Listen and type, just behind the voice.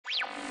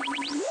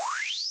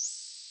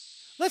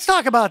Let's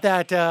talk about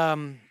that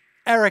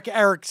Erick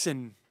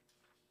Erickson.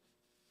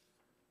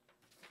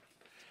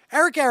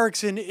 Erick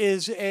Erickson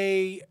is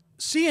a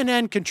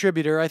CNN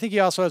contributor. I think he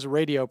also has a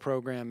radio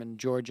program in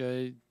Georgia.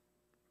 He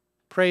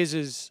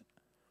praises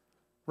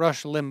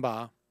Rush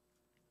Limbaugh.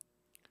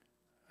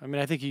 I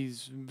mean, I think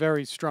he's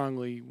very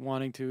strongly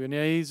wanting to. And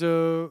he's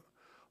a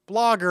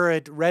blogger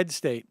at Red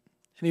State.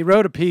 And he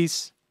wrote a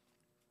piece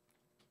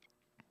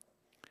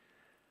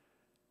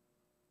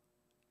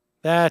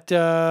that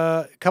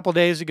a couple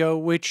days ago,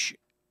 which,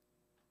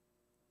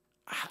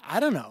 I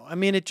don't know. I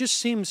mean, it just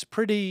seems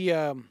pretty...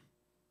 I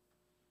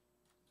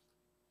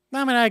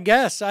mean, I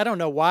guess, I don't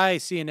know why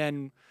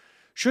CNN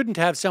shouldn't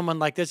have someone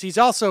like this. He's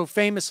also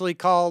famously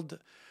called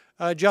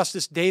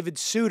Justice David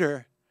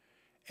Souter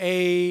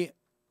a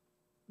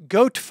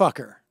goat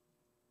fucker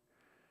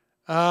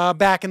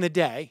back in the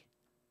day,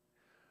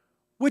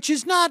 which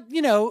is not,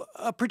 you know,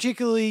 a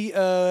particularly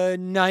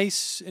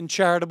nice and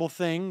charitable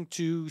thing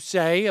to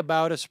say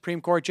about a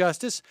Supreme Court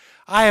justice.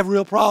 I have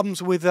real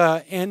problems with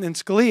Antonin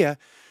Scalia.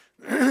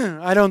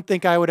 I don't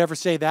think I would ever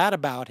say that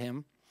about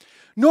him.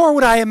 Nor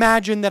would I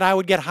imagine that I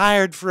would get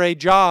hired for a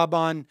job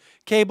on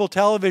cable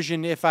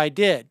television if I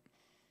did.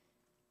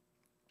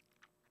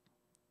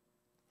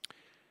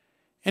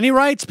 And he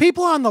writes,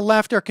 people on the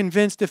left are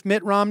convinced if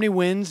Mitt Romney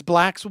wins,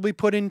 blacks will be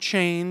put in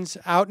chains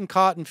out in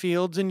cotton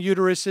fields and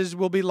uteruses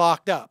will be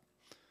locked up.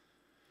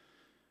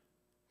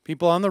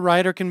 People on the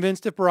right are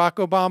convinced if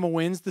Barack Obama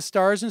wins, the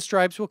stars and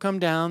stripes will come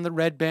down, the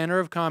red banner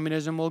of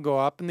communism will go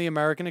up, and the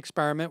American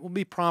experiment will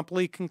be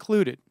promptly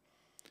concluded.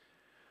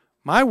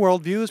 My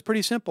worldview is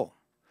pretty simple.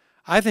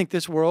 I think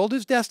this world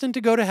is destined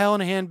to go to hell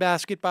in a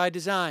handbasket by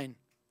design.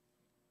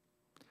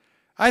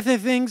 I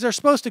think things are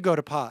supposed to go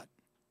to pot.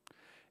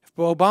 If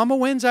Obama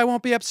wins, I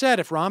won't be upset.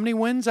 If Romney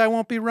wins, I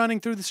won't be running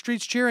through the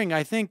streets cheering.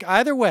 I think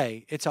either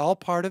way, it's all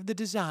part of the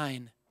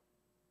design.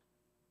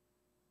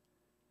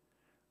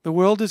 The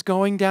world is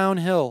going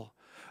downhill.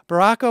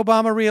 Barack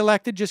Obama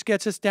reelected just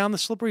gets us down the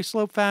slippery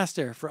slope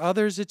faster. For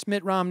others, it's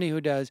Mitt Romney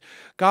who does.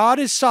 God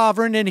is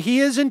sovereign and he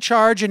is in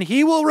charge and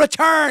he will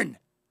return.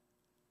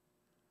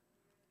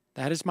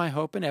 That is my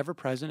hope and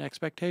ever-present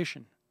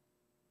expectation.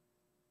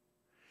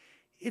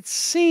 It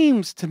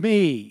seems to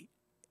me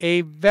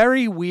a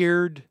very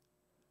weird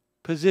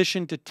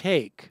position to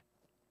take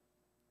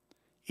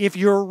if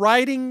you're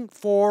writing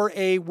for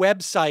a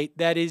website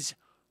that is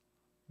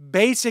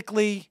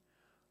basically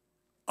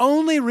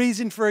only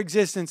reason for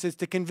existence is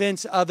to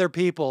convince other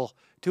people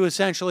to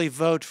essentially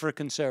vote for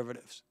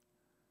conservatives.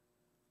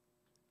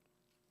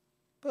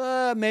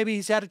 Maybe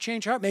he's had a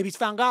change of heart. Maybe he's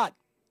found God.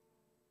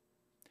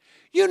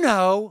 You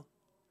know,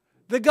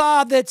 the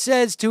God that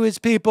says to his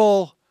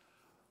people,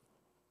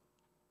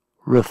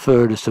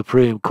 refer to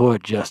Supreme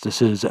Court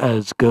justices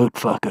as goat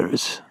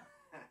fuckers.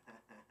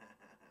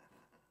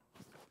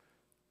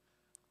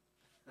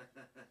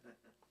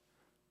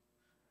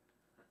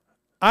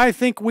 I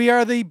think we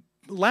are the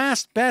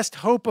last best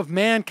hope of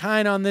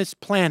mankind on this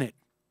planet,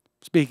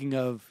 speaking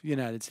of the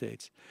United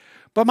States.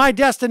 But my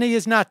destiny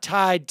is not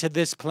tied to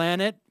this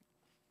planet,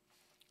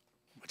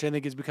 which I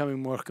think is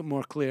becoming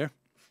more clear.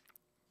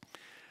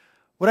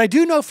 What I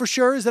do know for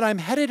sure is that I'm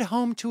headed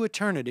home to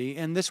eternity,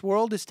 and this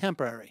world is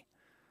temporary.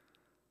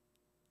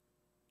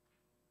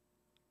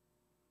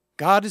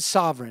 God is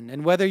sovereign,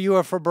 and whether you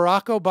are for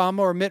Barack Obama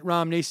or Mitt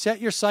Romney, set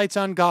your sights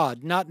on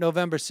God, not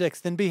November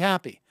 6th, and be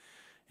happy.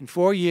 In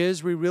 4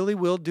 years, we really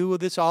will do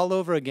this all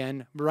over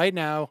again. But right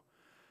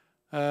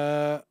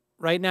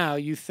now,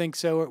 you think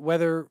so, or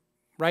whether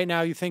right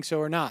now you think so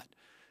or not.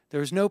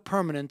 There is no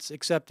permanence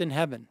except in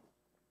heaven.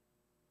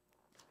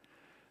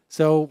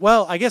 So,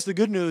 well, I guess the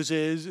good news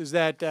is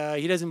that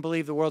he doesn't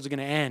believe the world's going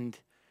to end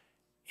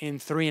in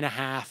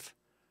 3.5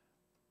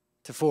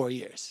 to 4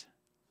 years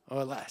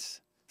or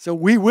less. So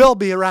we will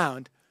be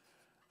around.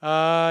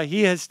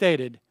 He has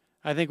stated.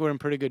 I think we're in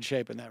pretty good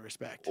shape in that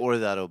respect. Or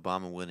that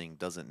Obama winning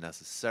doesn't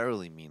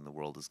necessarily mean the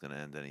world is going to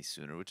end any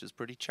sooner, which is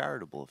pretty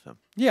charitable of him.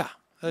 Yeah,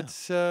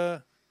 that's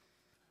good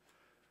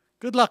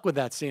luck with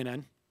that,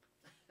 CNN.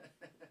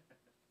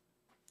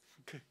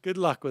 Good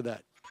luck with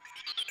that.